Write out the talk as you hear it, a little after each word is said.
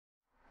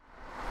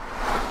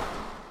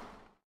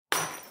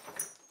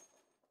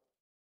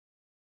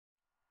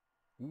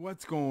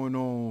What's going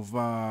on,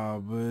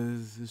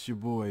 vibers? It's your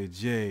boy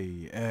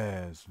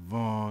J.S.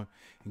 Vaughn.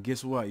 And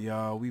guess what,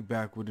 y'all? We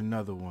back with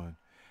another one.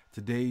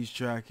 Today's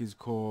track is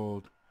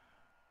called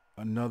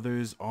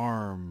Another's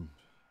Arm.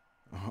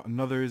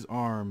 Another's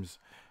Arms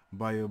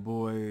by your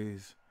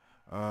boys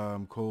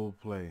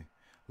Coldplay.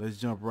 Let's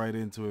jump right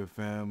into it,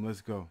 fam.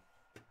 Let's go.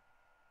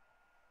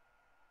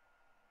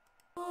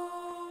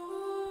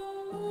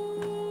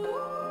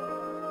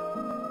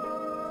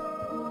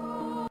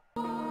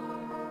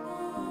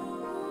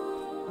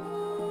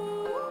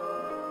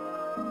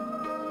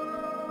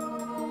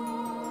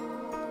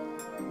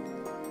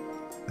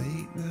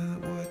 Late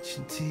night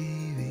watching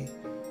TV.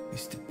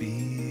 Used to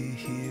be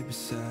here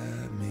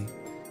beside me.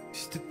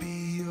 Used to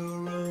be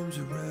your arms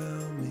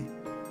around me.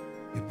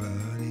 Your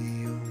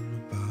body on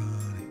my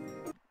body.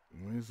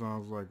 It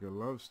sounds like a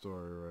love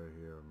story right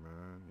here,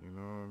 man. You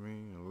know what I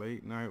mean?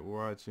 Late night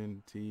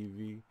watching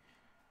TV.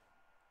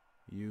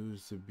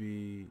 Used to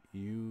be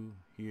you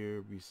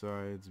here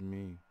besides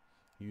me.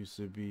 Used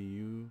to be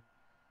you.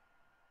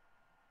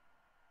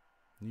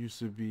 Used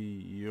to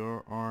be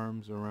your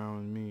arms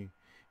around me,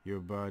 your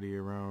body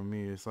around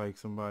me. It's like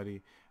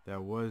somebody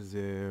that was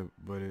there,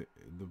 but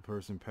the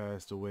person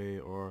passed away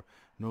or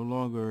no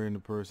longer in the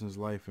person's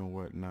life and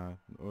whatnot,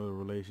 or the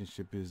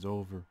relationship is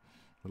over.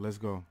 But let's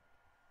go.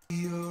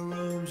 Your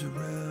arms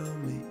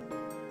around me.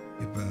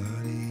 Your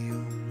body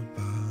on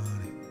my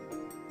body.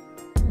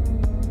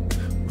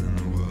 When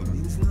the world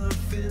means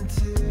nothing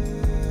to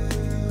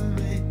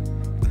me.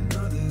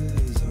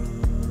 Another's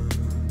arms.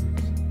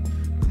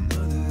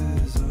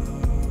 Another's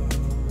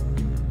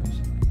arms.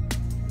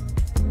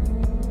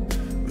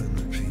 When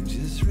the pain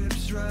just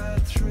rips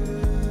right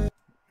through.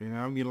 You know,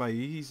 I mean, like I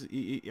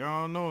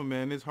don't know,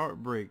 man. It's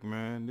heartbreak,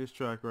 man. This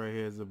track right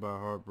here is about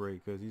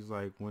heartbreak because he's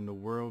like, when the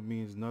world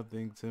means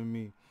nothing to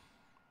me,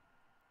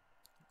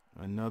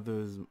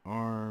 another's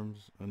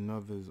arms,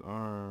 another's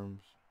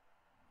arms.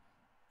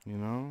 You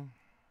know.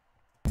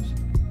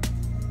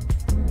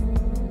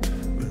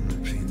 When the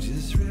pain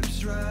just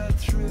rips right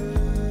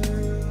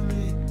through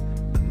me.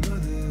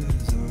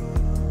 Another's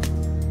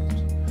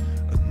arms.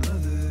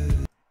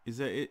 Another. Is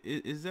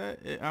that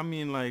I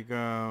mean, like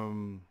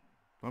I'm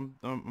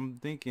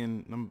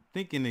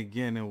thinking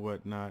again and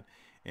whatnot,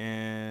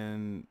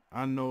 and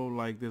I know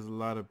like there's a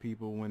lot of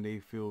people when they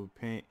feel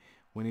pain,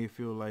 when they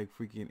feel like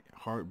freaking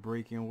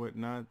heartbreak and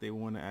whatnot, they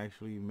want to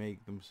actually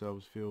make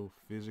themselves feel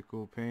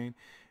physical pain.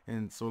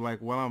 And so like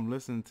while I'm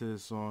listening to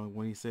this song,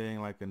 when he's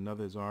saying like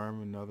another's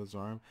arm,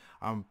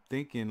 I'm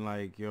thinking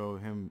like, yo,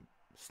 him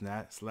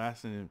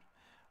slashing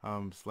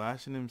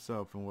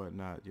himself and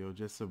whatnot, yo,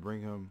 just to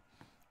bring him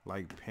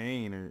like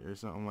pain or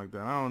something like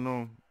that. I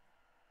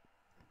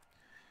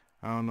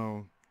don't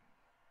know.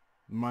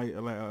 Might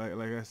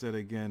like I said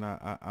again,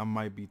 I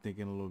might be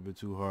thinking a little bit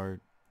too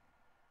hard.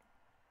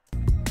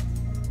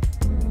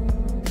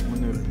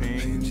 When the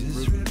pain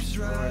Just rips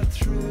right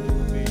through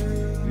me,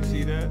 you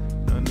see that?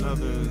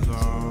 Another's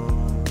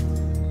arms,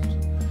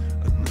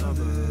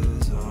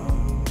 another's arms.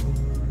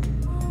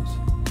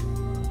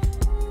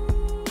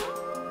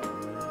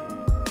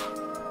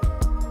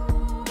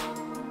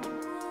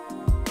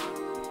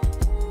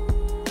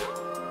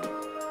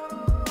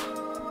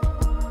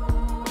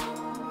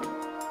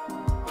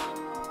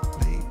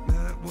 late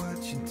night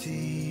watching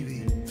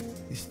TV.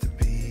 Used to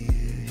be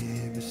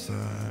here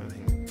beside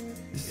me.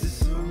 Is there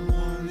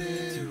someone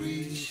there to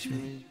reach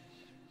me?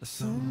 Or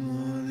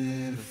someone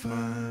there to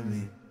find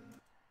me?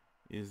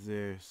 Is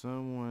there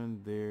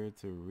someone there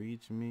to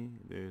reach me?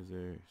 Is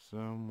there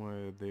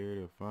somewhere there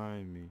to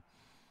find me?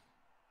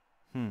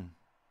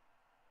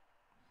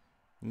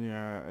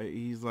 Yeah,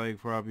 he's like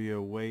probably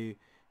away.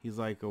 He's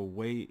like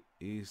away.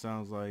 He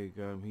sounds like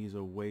he's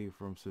away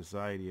from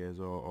society as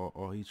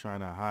or he's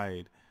trying to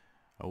hide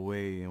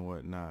away and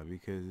whatnot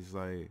because it's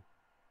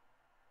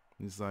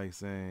like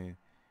saying,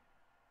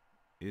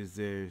 is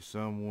there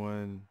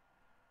someone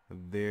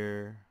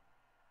there?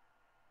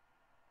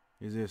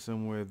 Is there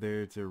somewhere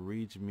there to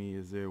reach me?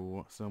 Is there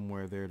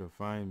somewhere there to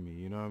find me?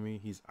 You know what I mean?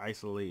 He's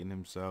isolating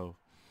himself,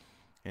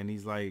 and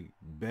he's like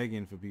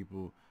begging for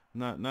people.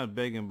 Not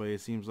begging, but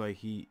it seems like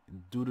he,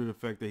 due to the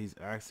fact that he's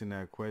asking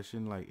that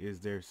question, like,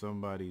 is there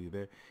somebody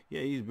there? Yeah,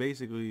 he's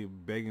basically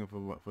begging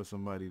for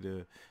somebody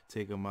to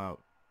take him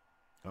out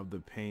of the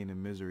pain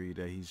and misery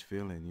that he's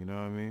feeling. You know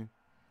what I mean?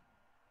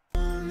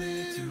 Someone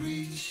there to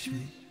reach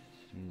me.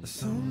 Or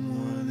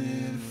someone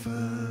there to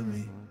find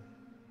me.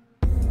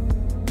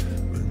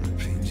 When the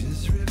pain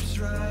just rips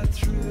right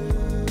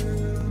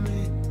through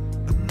me.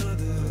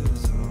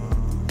 Another's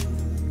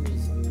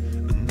arms.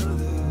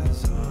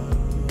 Another's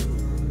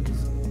arms.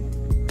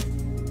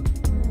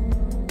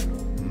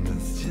 And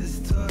that's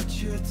just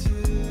torture to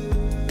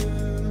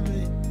me.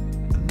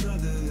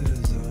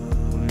 Another's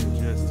arms.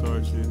 Just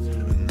torture too.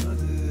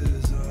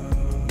 Another's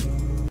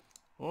arms.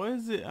 Or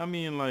is it? I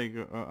mean, like,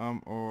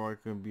 or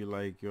it could be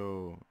like,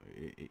 yo,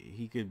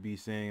 he could be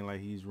saying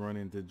like he's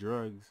running to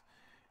drugs,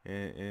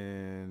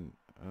 and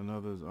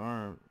another's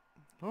arm.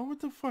 Oh, what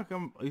the fuck?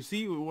 You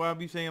see why I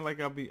be saying like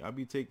I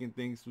be taking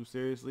things too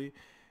seriously?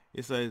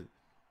 It's like,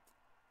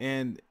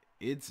 and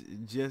it's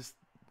just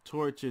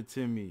torture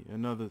to me.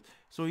 Another,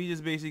 so he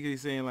just basically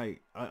saying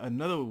like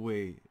another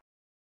way,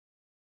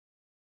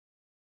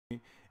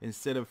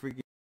 instead of freaking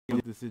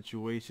the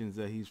situations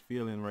that he's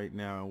feeling right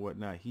now and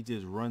whatnot, he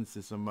just runs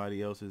to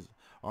somebody else's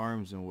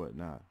arms and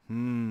whatnot.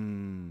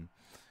 You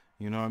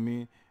know what I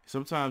mean?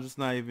 Sometimes it's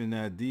not even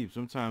that deep.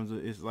 Sometimes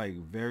it's like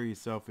very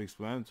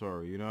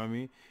self-explanatory. You know what I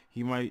mean?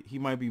 He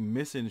might be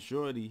missing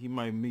Shorty. He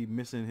might be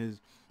missing his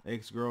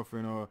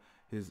ex-girlfriend or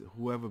his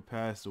whoever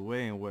passed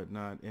away and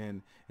whatnot.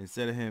 And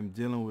instead of him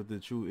dealing with the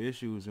true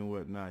issues and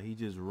whatnot, he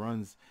just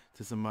runs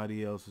to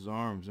somebody else's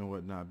arms and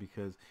whatnot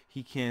because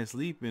he can't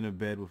sleep in a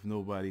bed with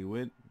nobody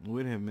with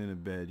him in a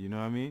bed. You know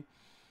what I mean?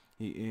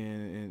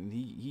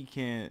 He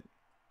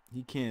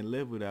can't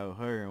live without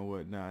her and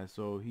whatnot.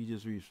 So he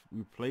just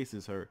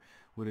replaces her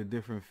with a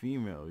different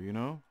female, you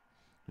know,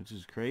 which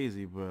is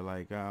crazy. But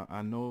like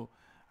I know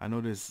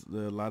there's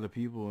a lot of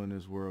people in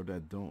this world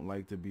that don't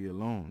like to be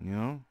alone, you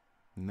know,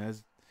 and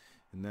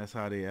that's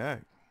how they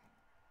act.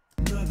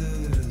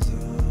 Another's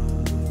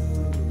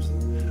arms,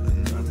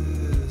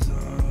 another's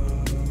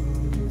arms.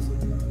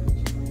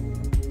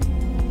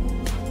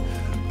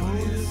 Pull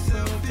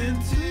yourself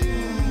into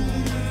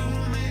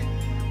me.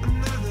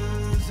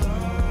 Another's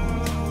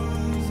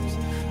arms,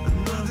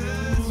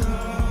 another's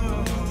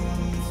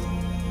arms.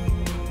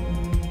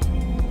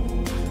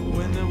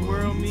 When the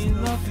world means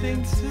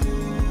nothing to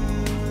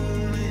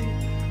me,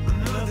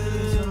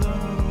 another's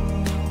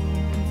arms,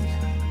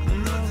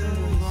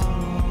 another's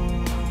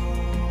arms.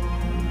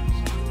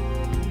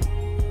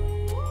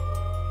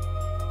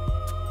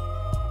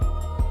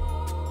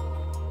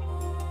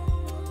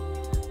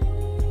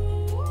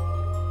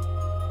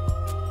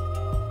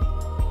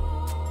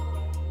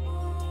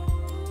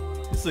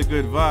 It's a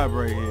good vibe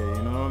right here,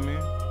 you know what I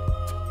mean?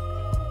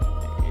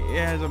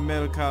 It has a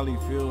melancholy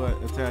feel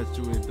attached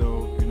to it,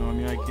 though. You know what I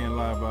mean? I can't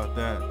lie about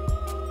that.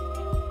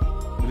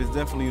 But it's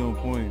definitely on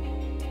point.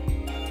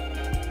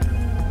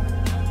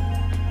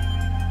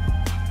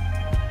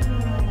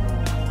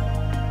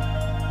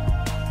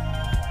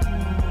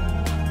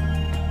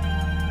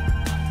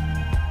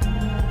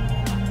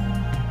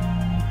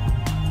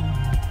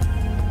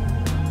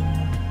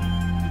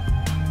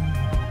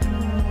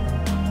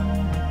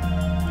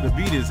 The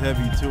beat is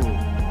heavy too.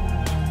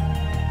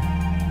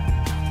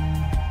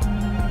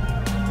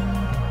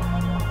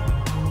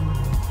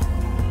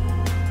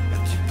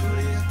 But you put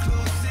it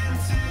close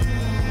into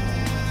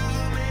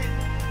me.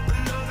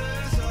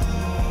 Another's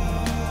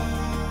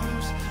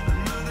arms,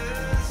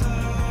 another's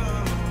arms.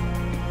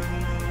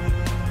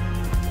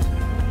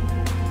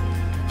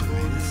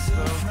 Pull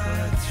yourself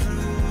right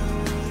through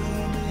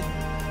me.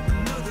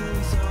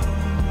 Another's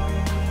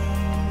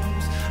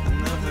arms,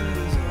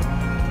 another's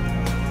arms.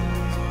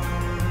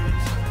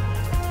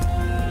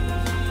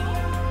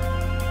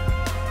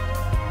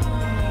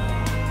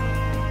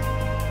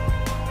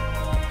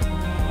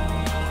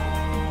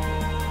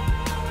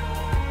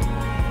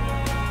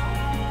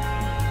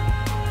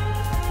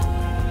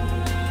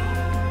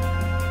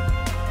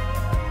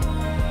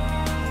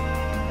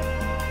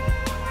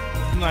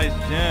 It's a nice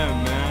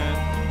jam, man.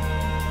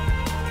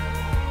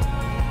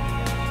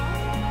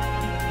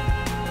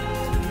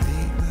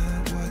 Late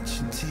night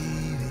watching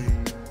TV.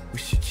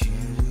 Wish that you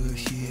were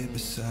here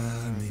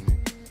beside me.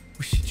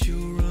 Wish that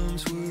your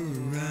arms were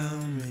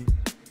around me.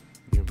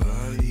 Your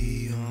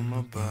body on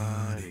my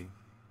body.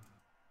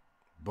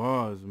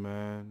 Bars,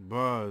 man.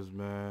 Bars,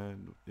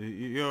 man.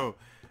 Yo,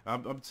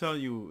 I'm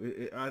telling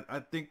you, I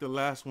think the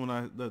last one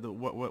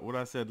what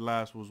I said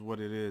last was what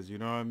it is. You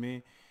know what I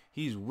mean?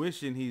 He's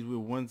wishing he's with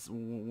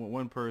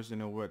one person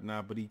and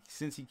whatnot, but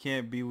since he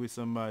can't be with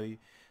somebody,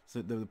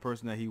 so the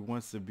person that he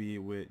wants to be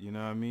with, you know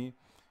what I mean?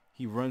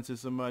 He runs to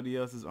somebody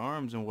else's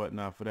arms and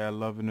whatnot for that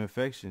love and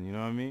affection. You know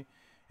what I mean?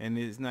 And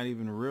it's not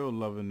even real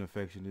love and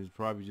affection. It's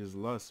probably just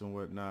lust and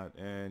whatnot.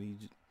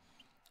 And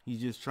he's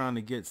just trying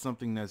to get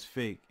something that's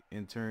fake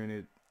and turn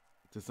it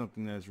to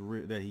something that's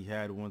real that he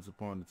had once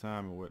upon a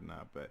time and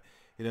whatnot. But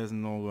it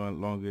doesn't no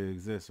longer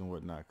exist and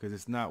whatnot because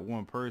it's not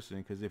one person.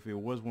 Because if it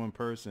was one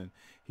person,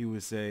 he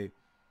would say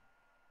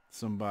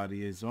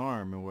somebody's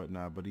arm and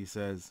whatnot. But he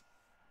says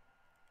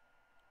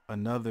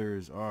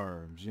another's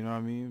arms. You know what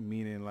I mean?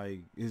 Meaning like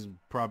it's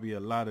probably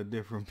a lot of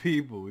different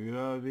people. You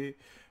know what I mean?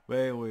 But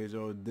anyways,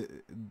 yo,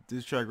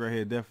 this track right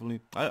here definitely.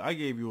 I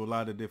gave you a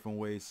lot of different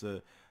ways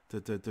to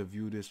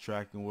view this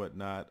track and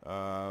whatnot.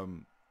 I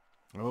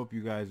hope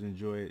you guys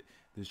enjoyed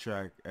this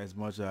track as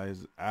much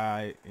as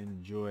I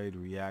enjoyed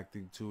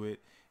reacting to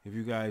it. If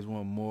you guys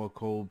want more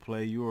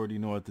Coldplay, you already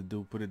know what to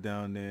do. Put it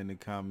down there in the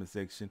comment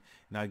section,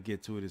 and I'll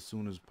get to it as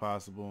soon as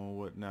possible and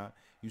whatnot.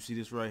 You see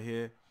this right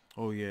here?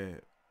 Oh yeah,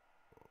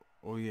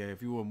 oh yeah.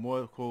 If you want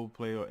more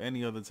Coldplay or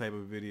any other type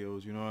of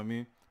videos, you know what I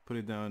mean? Put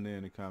it down there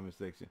in the comment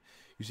section.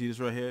 You see this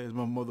right here? It's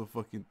my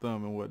motherfucking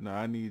thumb and whatnot.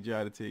 I need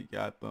y'all to take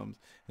y'all thumbs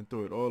and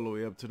throw it all the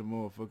way up to the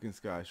motherfucking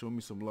sky. Show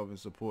me some love and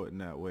support in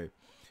that way.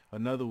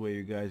 Another way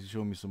you guys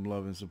show me some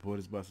love and support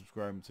is by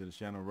subscribing to the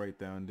channel right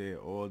down there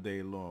all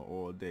day long,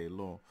 all day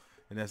long.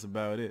 And that's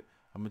about it.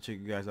 I'm going to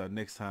check you guys out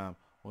next time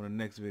on the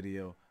next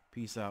video.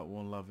 Peace out,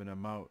 one love, and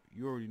I'm out.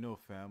 You already know,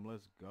 fam.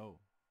 Let's go.